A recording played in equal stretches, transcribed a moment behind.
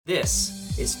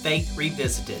This is Faith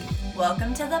Revisited.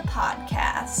 Welcome to the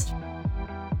podcast.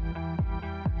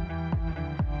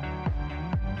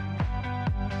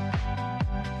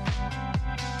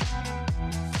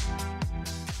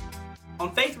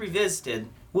 On Faith Revisited,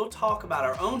 we'll talk about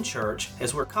our own church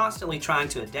as we're constantly trying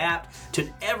to adapt to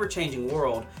an ever-changing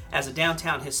world as a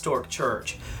downtown historic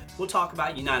church. We'll talk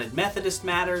about United Methodist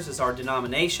matters as our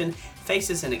denomination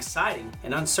faces an exciting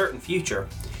and uncertain future.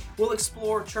 We'll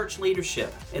explore church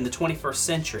leadership in the 21st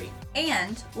century.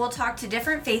 And we'll talk to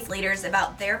different faith leaders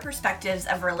about their perspectives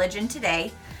of religion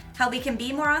today, how we can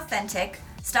be more authentic,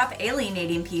 stop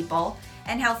alienating people,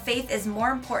 and how faith is more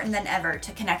important than ever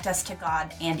to connect us to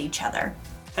God and each other.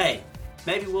 Hey,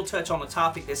 maybe we'll touch on a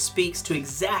topic that speaks to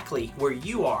exactly where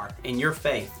you are in your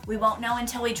faith. We won't know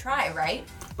until we try, right?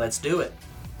 Let's do it.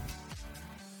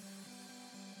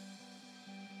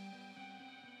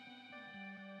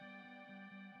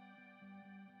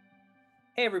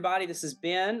 Hey everybody, this is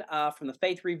Ben from the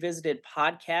Faith Revisited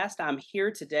podcast. I'm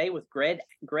here today with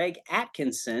Greg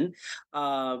Atkinson.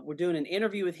 We're doing an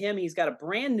interview with him. He's got a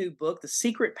brand new book, The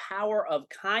Secret Power of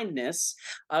Kindness.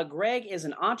 Greg is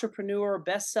an entrepreneur,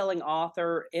 best-selling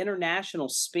author, international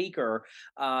speaker,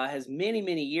 has many,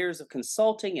 many years of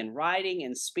consulting and writing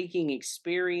and speaking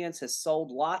experience, has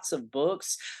sold lots of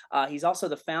books. He's also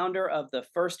the founder of the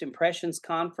First Impressions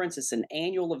Conference. It's an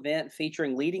annual event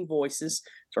featuring leading voices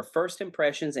for first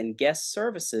impressions and guest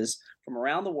services from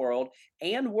around the world,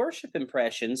 and worship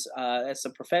impressions as a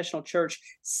professional church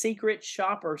secret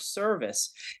shopper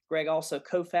service. Greg also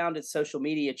co-founded Social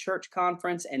Media Church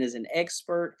Conference and is an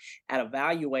expert at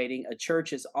evaluating a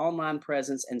church's online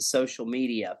presence and social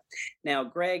media. Now,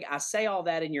 Greg, I say all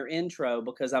that in your intro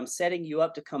because I'm setting you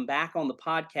up to come back on the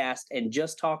podcast and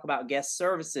just talk about guest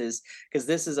services, because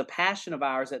this is a passion of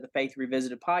ours at the Faith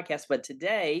Revisited podcast. But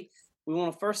today, we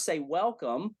want to first say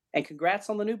welcome and congrats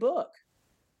on the new book.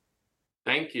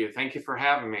 Thank you. Thank you for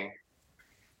having me.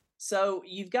 So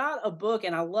you've got a book,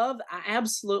 and I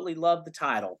absolutely love the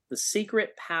title, The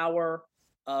Secret Power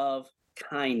of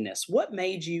Kindness. What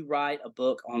made you write a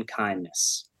book on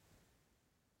kindness?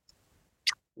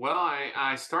 Well,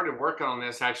 I started working on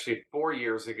this actually 4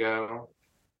 years ago,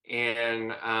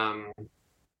 and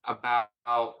about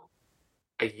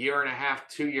a year and a half,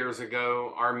 2 years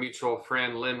ago, our mutual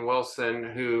friend, Lynn Wilson,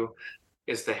 who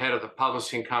is the head of the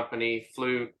publishing company,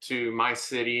 flew to my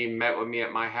city, met with me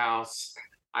at my house.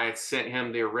 I had sent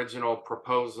him the original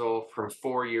proposal from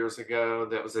 4 years ago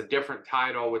that was a different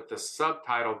title, with the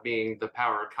subtitle being The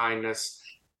Power of Kindness.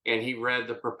 And he read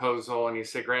the proposal and he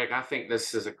said, "Greg, I think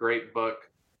this is a great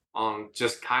book on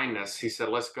just kindness." He said,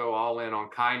 "Let's go all in on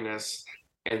kindness."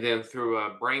 And then through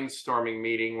a brainstorming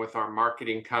meeting with our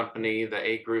marketing company, the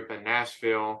A Group in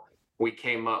Nashville, we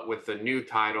came up with the new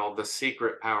title, The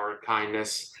Secret Power of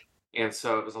Kindness. And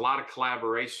so it was a lot of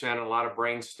collaboration, a lot of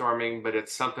brainstorming, but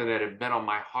it's something that had been on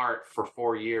my heart for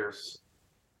 4 years.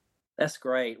 That's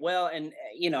great. Well, and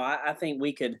I think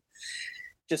we could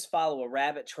just follow a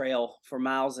rabbit trail for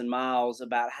miles and miles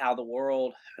about how the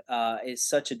world is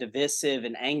such a divisive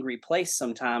and angry place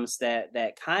sometimes,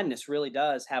 that kindness really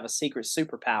does have a secret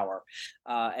superpower.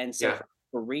 And so Yeah.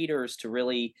 for readers to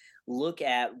really look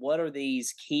at what are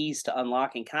these keys to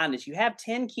unlocking kindness. You have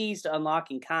 10 keys to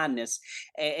unlocking kindness.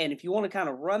 And if you want to kind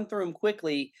of run through them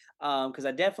quickly, because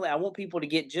I want people to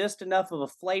get just enough of a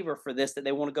flavor for this that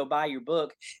they want to go buy your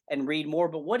book and read more.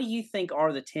 But what do you think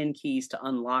are the 10 keys to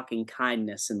unlocking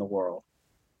kindness in the world?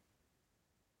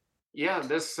 Yeah,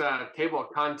 this table of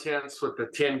contents with the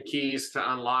 10 keys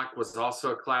to unlock was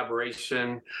also a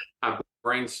collaboration. I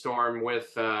brainstormed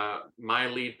with my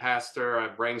lead pastor. I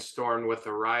brainstormed with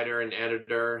a writer and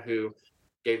editor who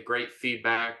gave great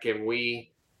feedback, and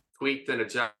we tweaked and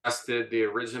adjusted the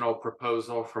original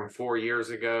proposal from 4 years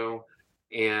ago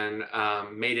and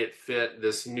made it fit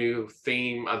this new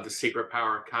theme of the secret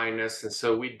power of kindness. And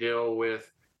so we deal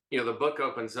with, the book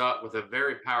opens up with a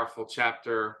very powerful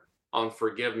chapter on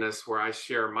forgiveness, where I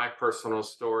share my personal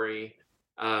story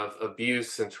of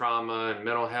abuse and trauma and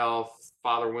mental health,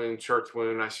 father wound, church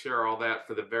wound. I share all that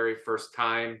for the very first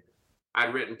time.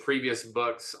 I'd written previous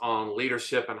books on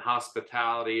leadership and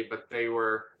hospitality, but they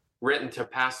were written to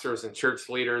pastors and church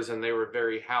leaders, and they were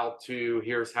very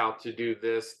here's how to do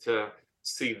this to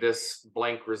see this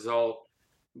blank result.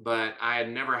 But I had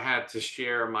never had to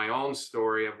share my own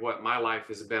story of what my life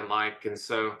has been like. And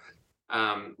so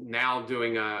now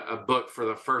doing a book for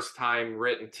the first time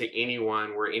written to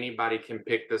anyone, where anybody can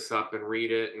pick this up and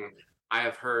read it. And I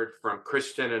have heard from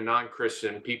Christian and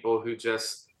non-Christian people who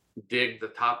just dig the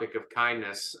topic of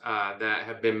kindness, that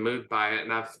have been moved by it.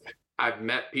 And I've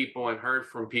met people and heard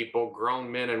from people,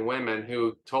 grown men and women,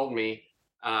 who told me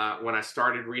When I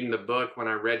started reading the book, when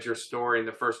I read your story in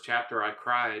the first chapter, I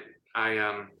cried.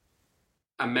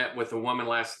 I met with a woman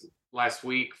last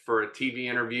week for a TV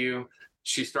interview.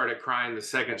 She started crying the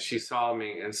second she saw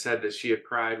me and said that she had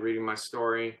cried reading my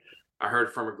story. I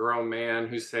heard from a grown man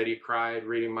who said he cried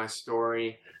reading my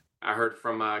story. I heard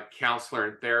from a counselor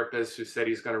and therapist who said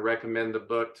he's going to recommend the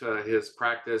book to his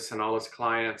practice and all his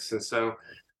clients. And so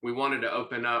we wanted to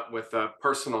open up with a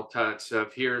personal touch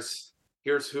of here's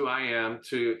who I am,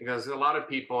 to because a lot of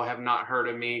people have not heard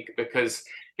of me, because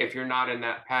if you're not in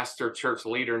that pastor church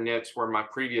leader niche where my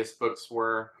previous books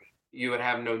were, you would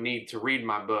have no need to read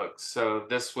my books. So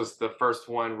this was the first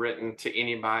one written to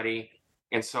anybody.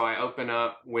 And so I open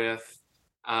up with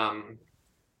um,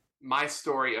 my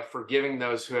story of forgiving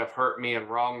those who have hurt me and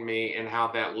wronged me, and how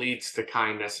that leads to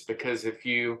kindness. Because if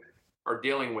you are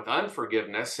dealing with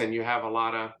unforgiveness and you have a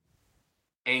lot of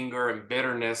anger and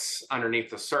bitterness underneath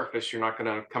the surface, you're not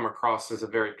going to come across as a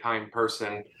very kind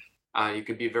person. You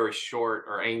could be very short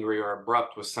or angry or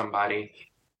abrupt with somebody.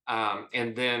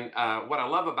 And then what I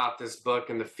love about this book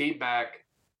and the feedback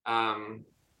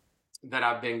that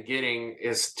I've been getting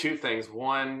is two things.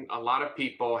 One, a lot of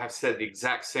people have said the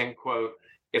exact same quote: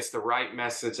 it's the right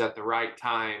message at the right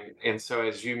time. And so,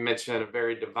 as you mentioned, a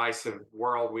very divisive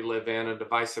world we live in, a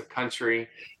divisive country,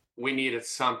 we needed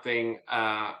something,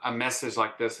 a message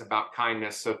like this about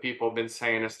kindness. So people have been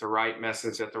saying it's the right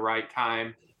message at the right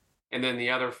time. And then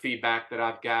the other feedback that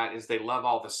I've got is they love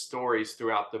all the stories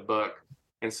throughout the book.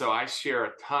 And so I share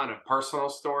a ton of personal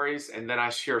stories, and then I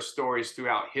share stories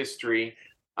throughout history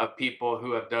of people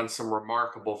who have done some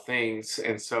remarkable things.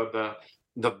 And so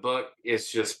the book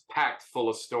is just packed full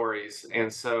of stories.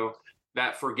 And so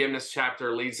that forgiveness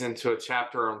chapter leads into a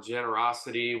chapter on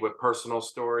generosity with personal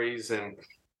stories and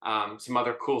some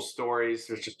other cool stories.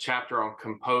 There's a chapter on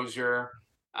composure,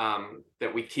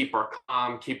 that we keep our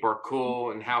calm, keep our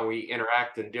cool, and how we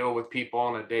interact and deal with people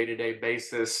on a day-to-day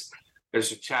basis.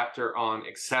 There's a chapter on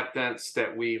acceptance,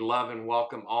 that we love and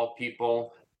welcome all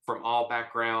people from all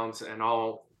backgrounds and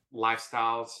all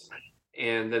lifestyles.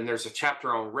 And then there's a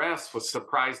chapter on rest, which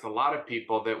surprised a lot of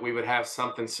people, that we would have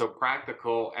something so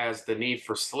practical as the need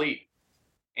for sleep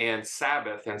and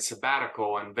Sabbath and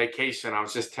sabbatical and vacation. I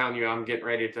was just telling you, I'm getting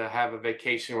ready to have a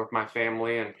vacation with my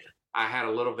family, and I had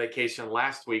a little vacation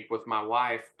last week with my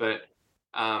wife. But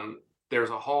there's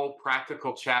a whole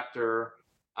practical chapter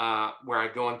where I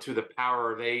go into the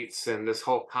power of eights and this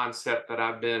whole concept that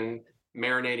I've been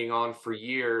marinating on for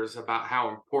years about how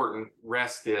important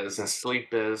rest is and sleep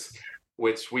is,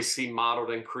 which we see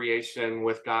modeled in creation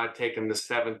with God taking the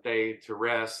seventh day to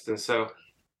rest. And so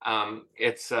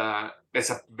it's a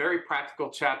very practical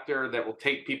chapter that will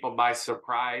take people by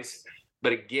surprise.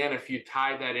 But again, if you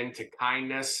tie that into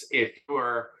kindness, if you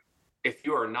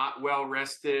are not well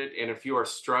rested, and if you are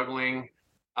struggling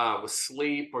with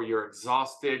sleep, or you're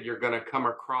exhausted, you're going to come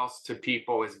across to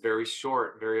people as very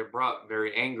short, very abrupt,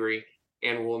 very angry,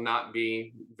 and will not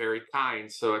be very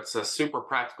kind. So it's a super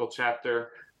practical chapter.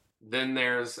 Then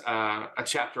there's a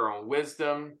chapter on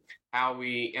wisdom, how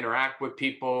we interact with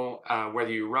people,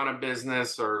 whether you run a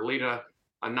business or lead a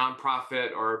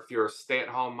nonprofit, or if you're a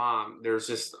stay-at-home mom. There's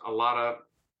just a lot of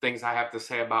things I have to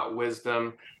say about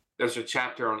wisdom. There's a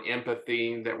chapter on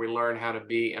empathy, that we learn how to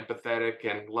be empathetic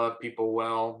and love people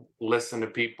well, listen to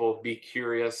people, be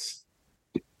curious.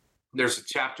 There's a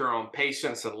chapter on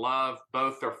patience and love.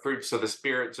 Both are fruits of the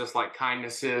Spirit, just like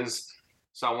kindness is.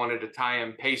 So I wanted to tie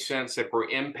in patience. If we're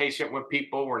impatient with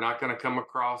people, we're not going to come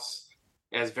across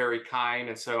as very kind.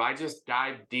 And so I just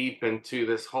dive deep into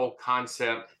this whole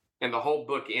concept. And the whole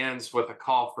book ends with a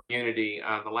call for unity.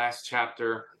 The last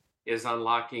chapter is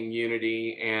unlocking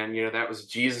unity. And, that was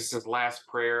Jesus's last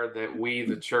prayer, that we,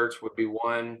 the church, would be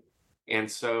one. And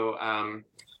so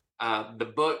the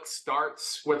book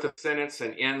starts with a sentence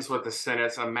and ends with a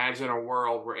sentence: imagine a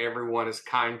world where everyone is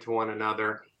kind to one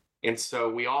another. And so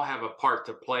we all have a part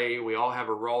to play. We all have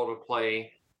a role to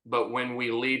play. But when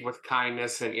we lead with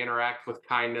kindness and interact with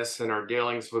kindness in our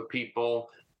dealings with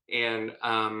people, and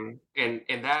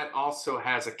that also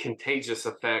has a contagious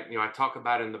effect. I talk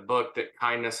about in the book that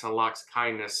kindness unlocks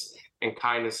kindness, and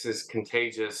kindness is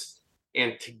contagious.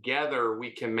 And together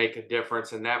we can make a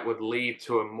difference, and that would lead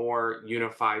to a more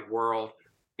unified world.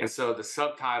 And so the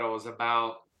subtitle is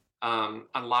about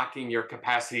unlocking your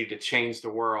capacity to change the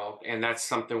world. And that's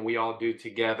something we all do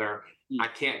together. I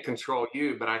can't control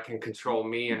you, but I can control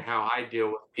me and how I deal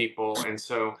with people. And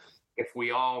so if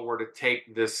we all were to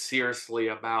take this seriously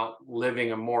about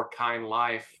living a more kind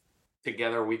life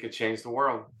together, we could change the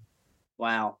world.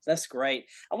 Wow, that's great.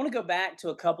 I want to go back to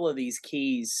a couple of these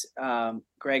keys,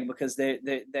 Greg, because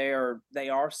they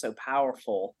are so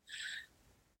powerful.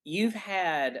 you've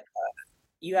had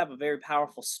you have a very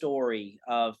powerful story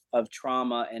of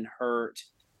trauma and hurt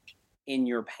in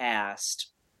your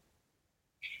past.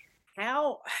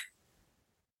 How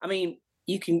I mean,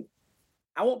 you can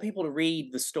I want people to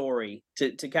read the story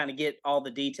to kind of get all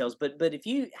the details, but if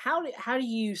you how do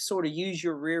you sort of use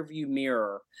your rear view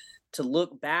mirror to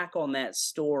look back on that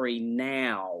story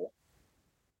now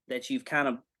that you've kind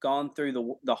of gone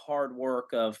through the hard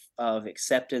work of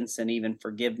acceptance and even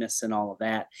forgiveness and all of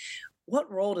that?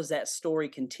 What role does that story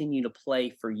continue to play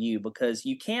for you? Because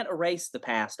you can't erase the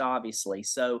past, obviously.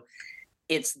 So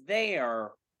it's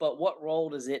there, but what role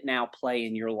does it now play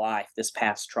in your life, this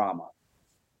past trauma?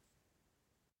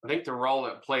 I think the role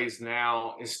it plays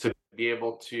now is to be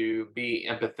able to be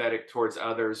empathetic towards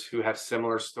others who have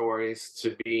similar stories,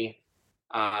 to be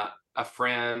a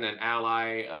friend, an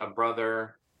ally, a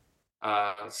brother,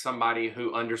 somebody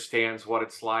who understands what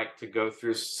it's like to go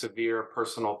through severe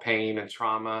personal pain and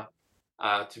trauma,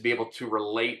 to be able to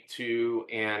relate to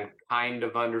and kind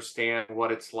of understand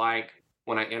what it's like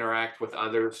when I interact with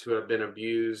others who have been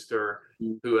abused or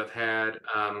Mm. who have had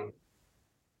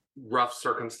rough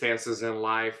circumstances in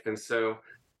life. And so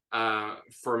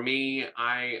for me,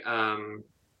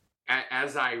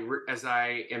 as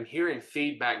I am hearing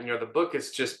feedback, the book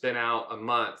has just been out a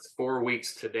month, 4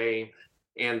 weeks today,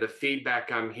 and the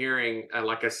feedback I'm hearing,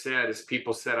 like I said, is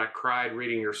people said I cried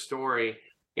reading your story,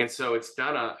 and so it's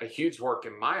done a huge work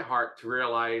in my heart to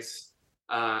realize.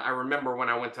 I remember when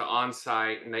I went to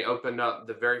Onsite and they opened up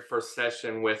the very first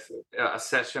session with a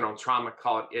session on trauma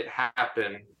called "It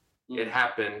Happened." It Mm.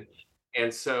 happened,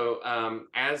 and so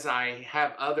as I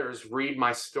have others read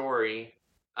my story,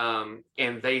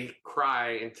 and they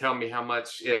cry and tell me how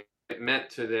much it meant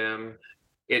to them,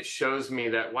 it shows me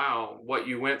that wow, what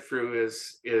you went through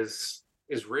is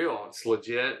real. It's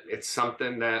legit. It's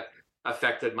something that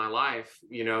affected my life,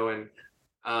 and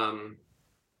um,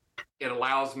 it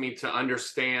allows me to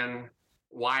understand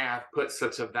why I've put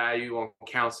such a value on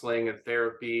counseling and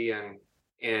therapy and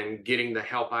getting the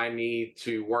help I need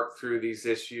to work through these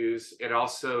issues. It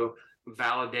also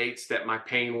validates that my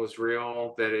pain was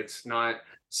real, that it's not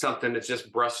something to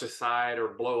just brush aside or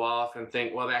blow off and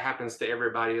think, well, that happens to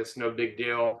everybody. It's no big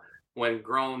deal. When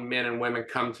grown men and women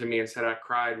come to me and said, I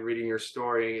cried reading your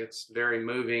story, it's very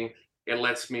moving. It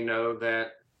lets me know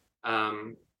that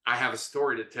I have a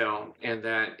story to tell and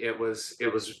that it was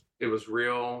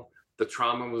real. The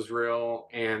trauma was real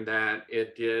and that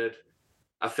it did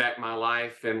affect my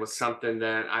life and was something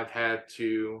that I've had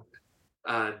to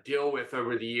deal with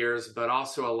over the years, but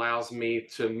also allows me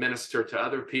to minister to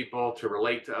other people, to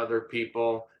relate to other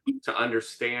people, to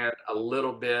understand a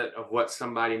little bit of what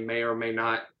somebody may or may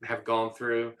not have gone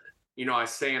through. I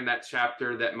say in that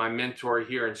chapter that my mentor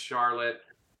here in Charlotte,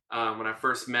 when I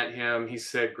first met him, he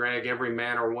said, Greg, every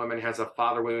man or woman has a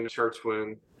father wound, a church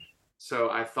wound.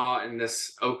 So I thought in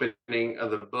this opening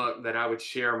of the book that I would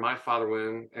share my father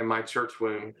wound and my church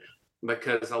wound,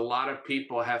 because a lot of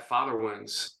people have father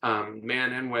wounds,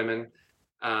 men and women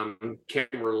can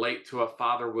relate to a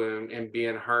father wound and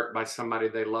being hurt by somebody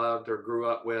they loved or grew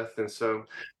up with. And so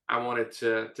I wanted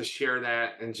to share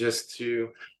that, and just to,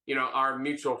 our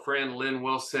mutual friend, Lynn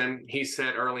Wilson, he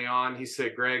said early on, he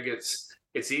said, Greg,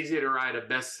 it's easy to write a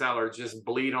bestseller, just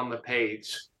bleed on the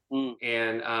page. Mm.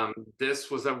 And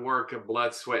this was a work of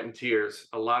blood, sweat, and tears,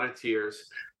 a lot of tears.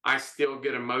 I still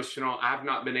get emotional. I've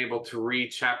not been able to read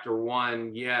chapter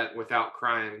 1 yet without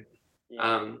crying.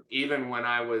 Yeah. Even when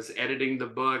I was editing the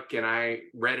book and I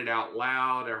read it out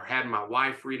loud or had my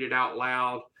wife read it out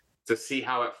loud to see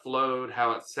how it flowed,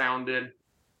 how it sounded,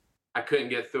 I couldn't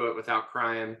get through it without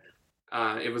crying.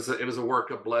 It was a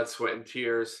work of blood, sweat, and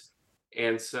tears.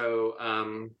 And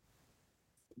so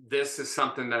this is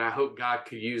something that I hope God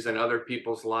could use in other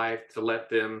people's life to let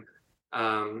them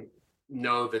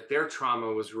know that their trauma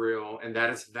was real and that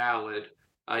it's valid.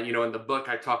 In the book,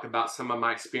 I talk about some of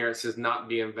my experiences not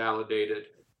being validated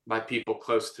by people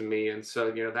close to me. And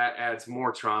so, that adds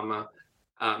more trauma.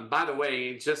 By the way,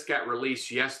 it just got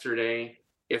released yesterday.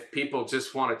 If people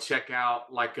just want to check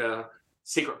out like a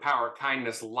Secret Power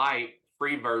Kindness Light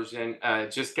free version,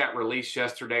 just got released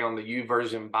yesterday on the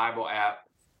YouVersion Bible app.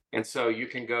 And so you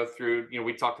can go through,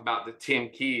 we talked about the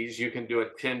 10 keys. You can do a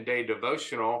 10-day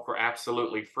devotional for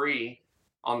absolutely free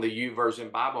on the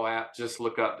YouVersion Bible app. Just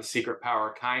look up the Secret Power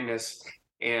of Kindness,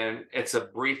 and it's a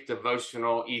brief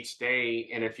devotional each day.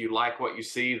 And if you like what you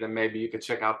see, then maybe you could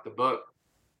check out the book.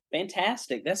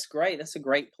 Fantastic. That's great. That's a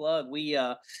great plug. We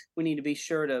need to be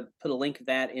sure to put a link of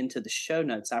that into the show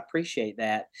notes. I appreciate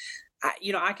that.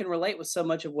 I can relate with so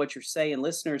much of what you're saying.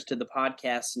 Listeners to the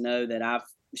podcast know that I've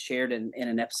shared in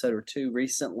an episode or two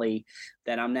recently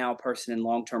that I'm now a person in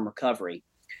long-term recovery.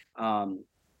 Um,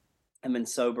 I've been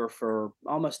sober for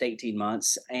almost 18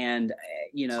 months. And,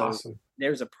 It's awesome.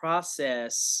 there's a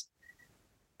process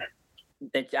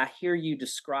that I hear you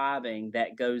describing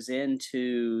that goes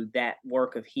into that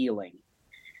work of healing,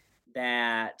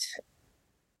 that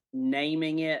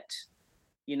naming it,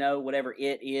 whatever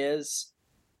it is,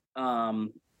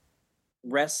 um,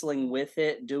 wrestling with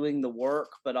it, doing the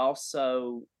work, but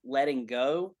also letting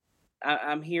go.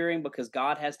 I'm hearing because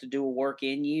God has to do a work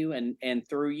in you and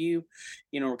through you.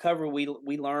 Recovery.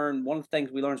 We learn one of the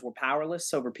things we learn is we're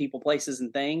powerless over people, places,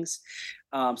 and things.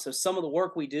 So some of the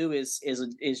work we do is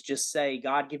just say,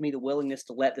 God, give me the willingness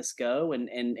to let this go,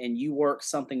 and you work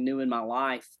something new in my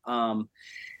life. And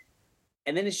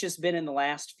then it's just been in the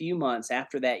last few months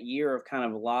after that year of kind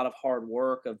of a lot of hard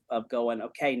work of going,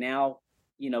 okay, now,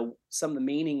 some of the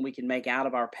meaning we can make out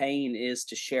of our pain is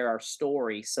to share our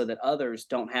story so that others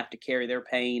don't have to carry their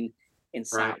pain in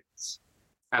Right. silence.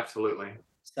 Absolutely.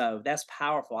 So that's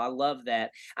powerful. I love that.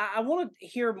 I want to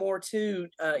hear more too.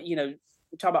 We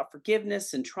talk about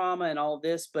forgiveness and trauma and all of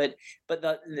this, but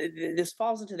this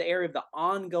falls into the area of the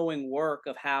ongoing work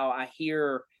of how I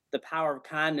hear the power of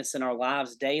kindness in our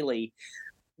lives daily.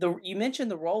 You mentioned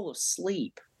the role of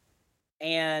sleep,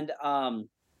 and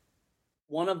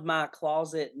one of my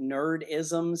closet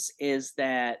nerdisms is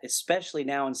that, especially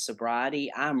now in sobriety,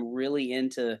 I'm really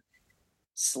into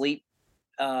sleep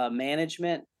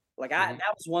management. Like Hmm.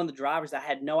 that was one of the drivers. I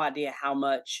had no idea how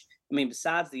much. I mean,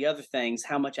 besides the other things,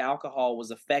 how much alcohol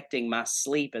was affecting my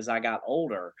sleep as I got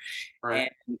older. Right.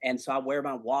 And so I wear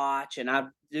my watch and I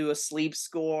do a sleep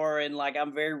score, and like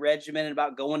I'm very regimented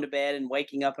about going to bed and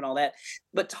waking up and all that.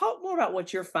 But talk more about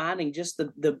what you're finding, just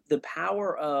the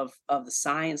power of the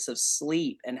science of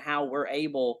sleep and how we're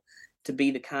able to be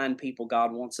the kind people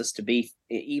God wants us to be,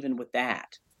 even with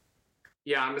that.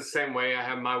 Yeah, I'm the same way. I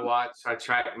have my watch. I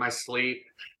track my sleep.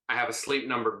 I have a sleep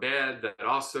number bed that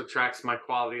also tracks my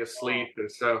quality of Oh, sleep.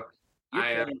 And so you're I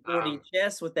have, playing 40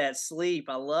 chess with that sleep.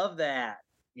 I love that.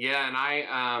 yeah, and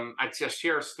I just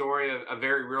share a story, a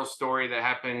very real story that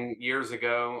happened years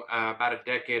ago, about a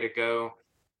decade ago.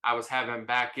 I was having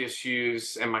back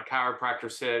issues, and my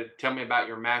chiropractor said, "Tell me about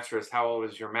your mattress. How old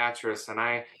is your mattress?" And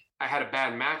I had a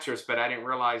bad mattress, but I didn't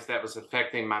realize that was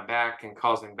affecting my back and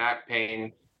causing back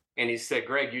pain. And he said,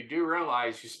 "Greg, you do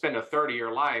realize you spend a third of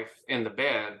your life in the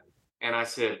bed?" And I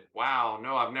said, "Wow,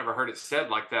 no, I've never heard it said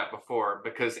like that before,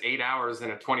 because 8 hours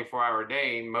in a 24-hour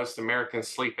day, most Americans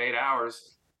sleep 8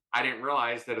 hours. I didn't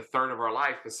realize that a third of our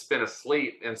life is spent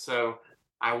asleep." And so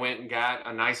I went and got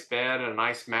a nice bed and a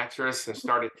nice mattress and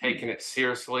started taking it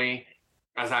seriously.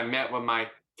 As I met with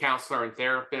my counselor and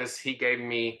therapist, he gave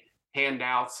me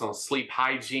handouts on sleep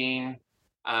hygiene,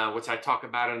 which I talk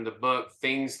about in the book,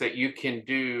 things that you can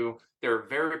do. There are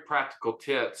very practical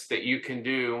tips that you can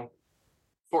do.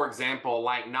 For example,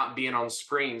 like not being on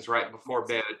screens right before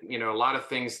Yes. bed. A lot of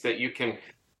things that you can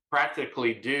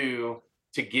practically do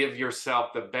to give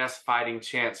yourself the best fighting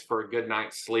chance for a good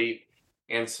night's sleep.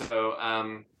 And so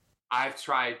I've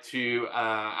tried to,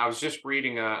 I was just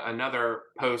reading another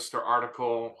post or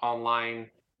article online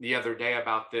the other day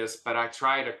about this, but I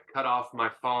try to cut off my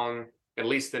phone at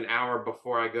least an hour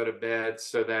before I go to bed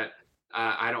so that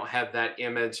I don't have that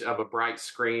image of a bright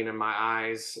screen in my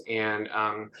eyes, and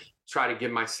try to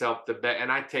give myself the best.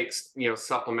 And I take,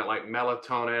 supplement like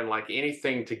melatonin, like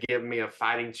anything to give me a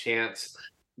fighting chance,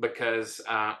 because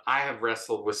I have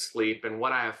wrestled with sleep. And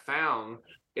what I have found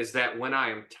is that when I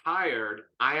am tired,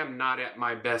 I am not at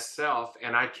my best self,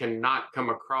 and I cannot come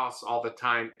across all the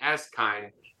time as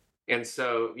kind. And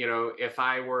so, if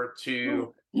I were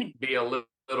to be a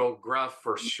little gruff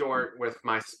or short with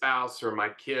my spouse or my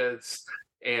kids,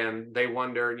 and they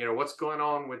wonder, what's going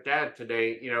on with dad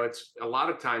today? It's a lot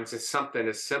of times it's something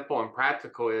as simple and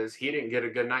practical as he didn't get a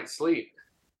good night's sleep.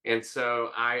 And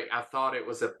so I thought it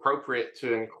was appropriate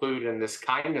to include in this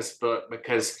kindness book,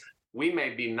 because we may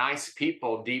be nice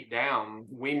people deep down.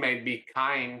 We may be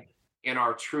kind in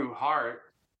our true heart,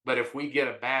 but if we get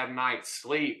a bad night's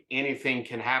sleep, anything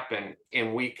can happen,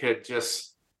 and we could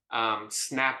just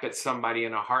snap at somebody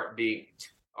in a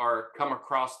heartbeat, or come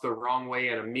across the wrong way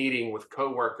in a meeting with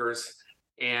coworkers.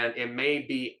 And it may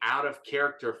be out of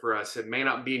character for us. It may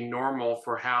not be normal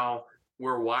for how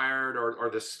we're wired, or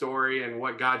the story and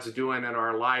what God's doing in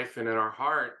our life and in our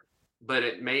heart. But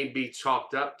it may be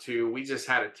chalked up to, we just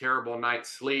had a terrible night's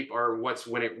sleep. Or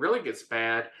when it really gets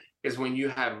bad is when you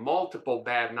have multiple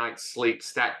bad nights sleep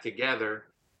stacked together.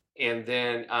 And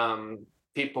then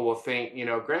people will think,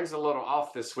 Greg's a little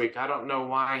off this week. I don't know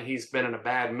why he's been in a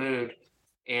bad mood.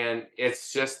 And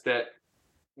it's just that,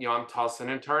 I'm tossing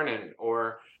and turning.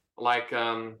 Or like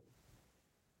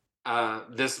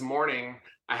this morning,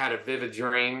 I had a vivid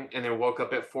dream and then woke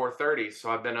up at 4:30.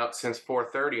 So I've been up since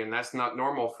 4:30, and that's not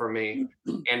normal for me.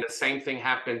 And the same thing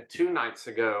happened 2 nights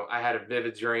ago. I had a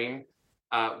vivid dream,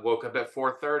 woke up at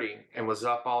 4:30 and was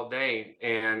up all day,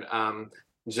 and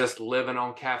just living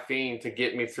on caffeine to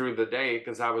get me through the day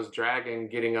because I was dragging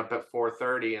getting up at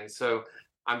 4:30. And so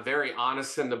I'm very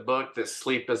honest in the book that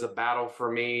sleep is a battle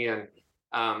for me, and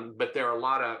but there are a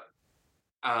lot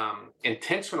of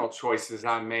intentional choices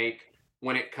I make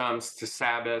when it comes to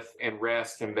Sabbath and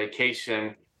rest and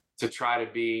vacation to try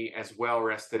to be as well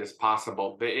rested as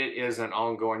possible. But it is an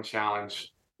ongoing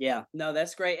challenge. Yeah, no,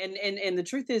 that's great. And the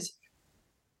truth is,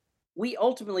 we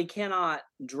ultimately cannot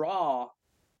draw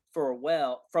for a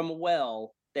well from a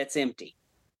well that's empty.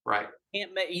 Right.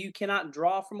 You cannot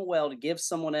draw from a well to give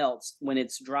someone else when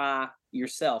it's dry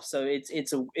yourself. So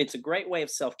it's a great way of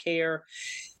self care.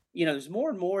 There's more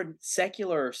and more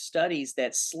secular studies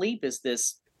that sleep is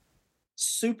this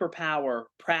superpower Yep.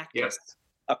 practice,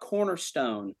 a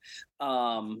cornerstone.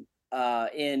 In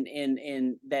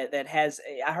that has.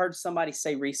 I heard somebody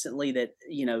say recently that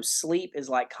sleep is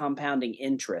like compounding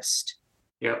interest.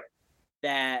 Yep.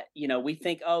 That we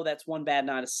think, oh, that's one bad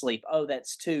night of sleep, oh,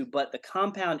 that's two, but the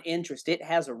compound interest, it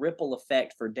has a ripple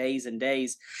effect for days and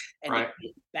days. And to Right.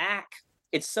 get back,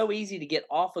 it's so easy to get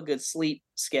off a good sleep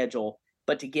schedule,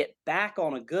 but to get back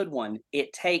on a good one,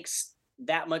 it takes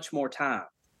that much more time.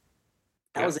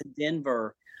 I was Yep. in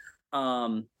Denver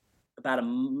about a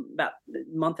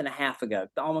month and a half ago,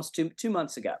 almost 2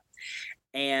 months ago,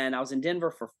 and I was in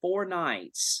Denver for 4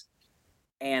 nights,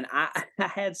 and I, I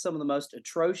had some of the most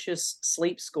atrocious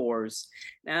sleep scores.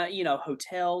 Now,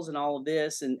 hotels and all of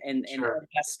this, and Sure.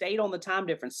 I stayed on the time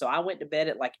difference. So I went to bed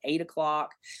at like 8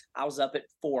 o'clock. I was up at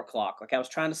 4 o'clock. Like I was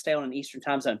trying to stay on an Eastern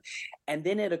time zone. And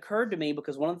then it occurred to me,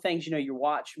 because one of the things your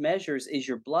watch measures is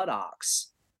your blood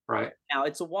ox. Right. Now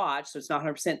it's a watch, so it's not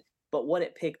 100%. But what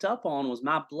it picked up on was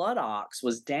my blood ox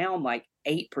was down like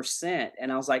 8%.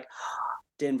 And I was like,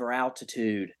 Denver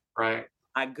altitude. Right.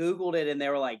 I Googled it and they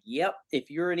were like, yep, if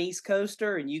you're an East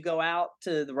Coaster and you go out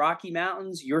to the Rocky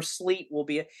Mountains, your sleep will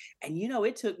be. And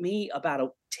it took me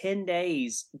about 10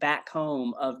 days back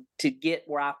home to get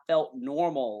where I felt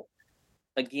normal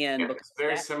again. Yeah. Because It's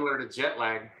very that, similar to jet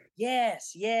lag.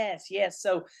 yes, yes, yes.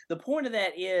 So the point of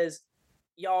that is,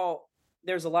 y'all,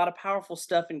 there's a lot of powerful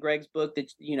stuff in Greg's book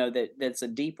that's a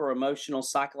deeper emotional,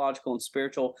 psychological, and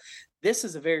spiritual. This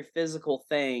is a very physical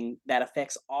thing that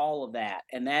affects all of that,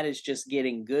 and that is just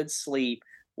getting good sleep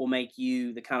will make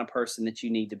you the kind of person that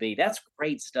you need to be. That's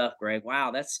great stuff, Greg.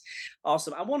 Wow, that's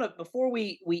awesome. I want to before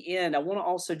we end, I want to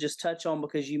also just touch on,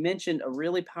 because you mentioned a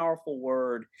really powerful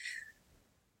word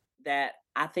that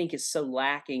I think is so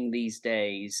lacking these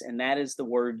days, and that is the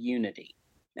word unity.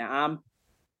 Now,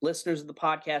 listeners of the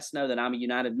podcast know that I'm a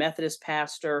United Methodist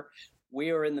pastor. We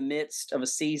are in the midst of a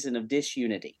season of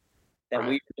disunity, that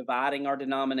we Right. are dividing our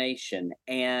denomination.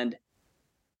 And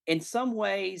in some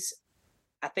ways,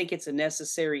 I think it's a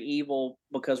necessary evil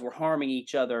because we're harming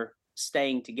each other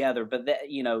staying together, but that,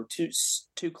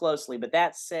 too closely. But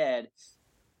that said,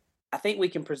 I think we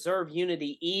can preserve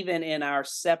unity even in our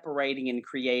separating and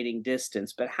creating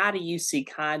distance. But how do you see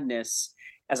kindness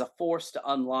as a force to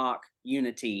unlock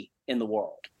unity in the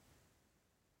world?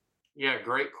 Yeah.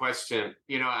 Great question.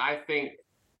 I think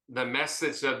the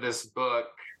message of this book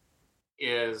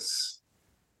is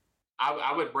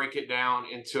I would break it down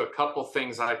into a couple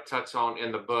things I touch on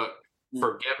in the book: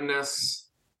 forgiveness,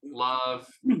 love,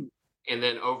 and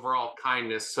then overall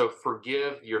kindness. So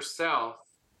forgive yourself,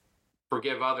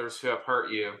 forgive others who have hurt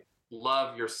you,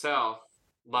 love yourself,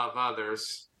 love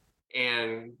others,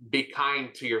 and be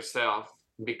kind to yourself,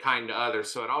 be kind to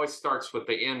others. So it always starts with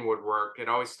the inward work. It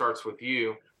always starts with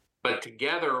you. But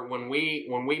together, when we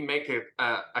make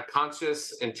a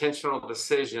conscious, intentional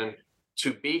decision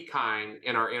to be kind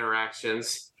in our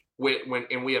interactions,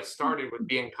 and we have started with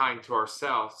being kind to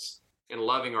ourselves and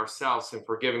loving ourselves and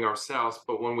forgiving ourselves.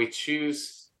 But when we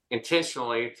choose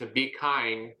intentionally to be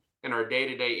kind in our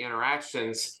day-to-day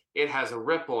interactions, it has a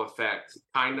ripple effect.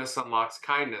 Kindness unlocks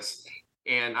kindness.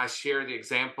 And I share the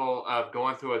example of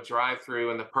going through a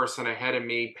drive-through and the person ahead of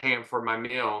me paying for my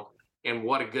meal, and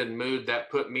what a good mood that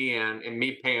put me in, and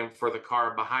me paying for the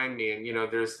car behind me.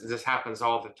 And this happens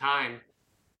all the time.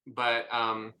 But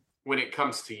when it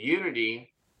comes to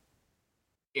unity,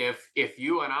 if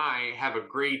you and I have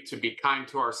agreed to be kind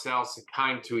to ourselves and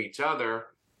kind to each other,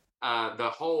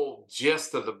 the whole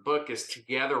gist of the book is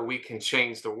together we can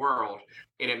change the world.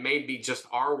 And it may be just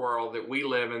our world that we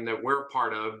live in, that we're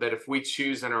part of, but if we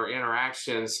choose in our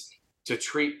interactions to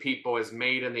treat people as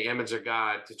made in the image of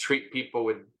God, to treat people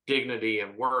with dignity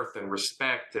and worth and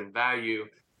respect and value,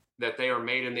 that they are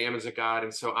made in the image of God.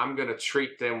 And so I'm going to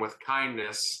treat them with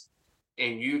kindness,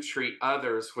 and you treat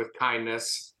others with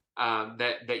kindness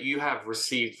that you have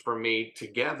received from me.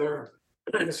 Together,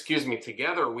 excuse me,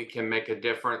 together we can make a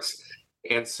difference.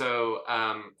 And so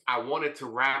I wanted to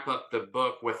wrap up the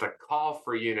book with a call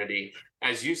for unity.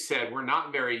 As you said, we're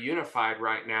not very unified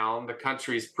right now. The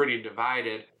country's pretty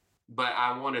divided, but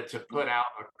I wanted to put out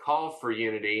a call for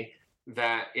unity,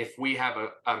 that if we have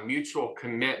a mutual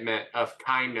commitment of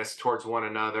kindness towards one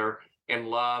another, and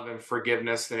love and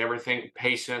forgiveness and everything,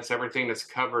 patience, everything that's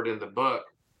covered in the book,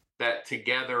 that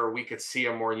together we could see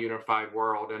a more unified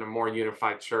world and a more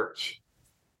unified church.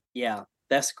 Yeah,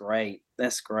 that's great.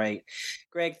 That's great.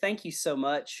 Greg, thank you so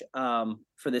much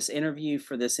for this interview,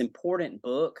 for this important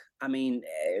book. I mean,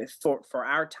 for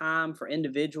our time, for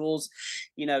individuals,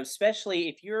 especially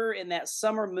if you're in that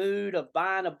summer mood of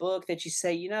buying a book that you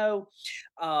say,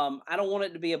 I don't want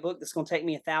it to be a book that's going to take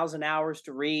me 1,000 hours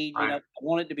to read. Right. I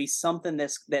want it to be something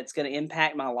that's going to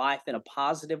impact my life in a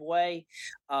positive way.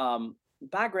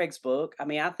 Buy Greg's book. I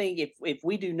mean, I think if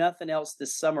we do nothing else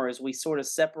this summer, as we sort of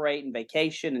separate and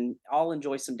vacation and all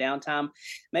enjoy some downtime,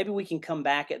 maybe we can come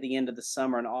back at the end of the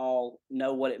summer and all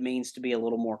know what it means to be a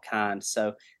little more kind.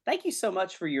 So thank you so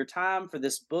much for your time, for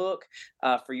this book,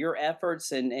 for your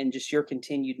efforts, and just your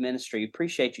continued ministry.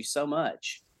 Appreciate you so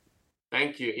much.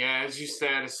 Thank you. Yeah, as you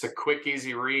said, it's a quick,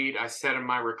 easy read. I sat in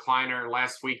my recliner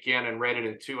last weekend and read it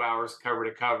in 2 hours, cover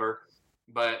to cover.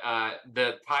 But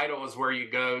the title is where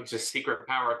you go, just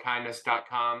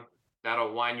secretpowerofkindness.com.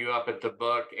 That'll wind you up at the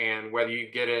book. And whether you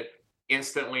get it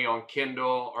instantly on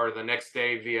Kindle or the next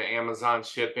day via Amazon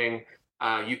shipping,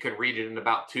 you can read it in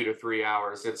about 2 to 3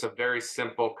 hours. It's a very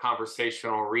simple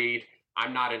conversational read.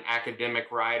 I'm not an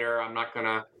academic writer. I'm not going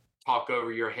to talk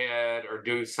over your head or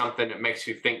do something that makes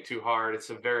you think too hard.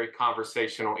 It's a very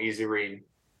conversational, easy read.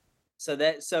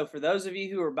 So for those of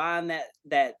you who are buying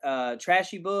that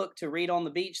trashy book to read on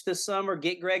the beach this summer,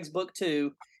 get Greg's book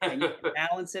too, and you can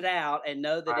balance it out and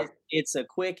know that Right. it's a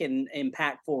quick and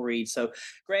impactful read. So,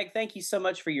 Greg, thank you so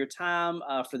much for your time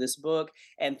for this book,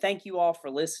 and thank you all for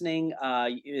listening.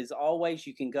 As always,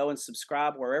 you can go and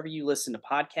subscribe wherever you listen to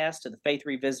podcasts, to the Faith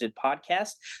Revisited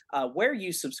podcast. Where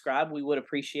you subscribe, we would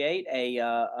appreciate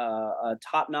a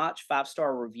top-notch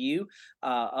 5-star review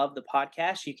of the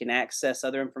podcast. You can access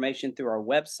other information through our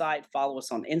website. Follow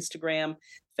us on Instagram,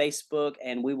 Facebook,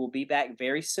 and we will be back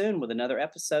very soon with another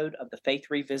episode of the Faith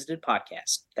Revisited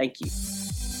podcast. Thank you.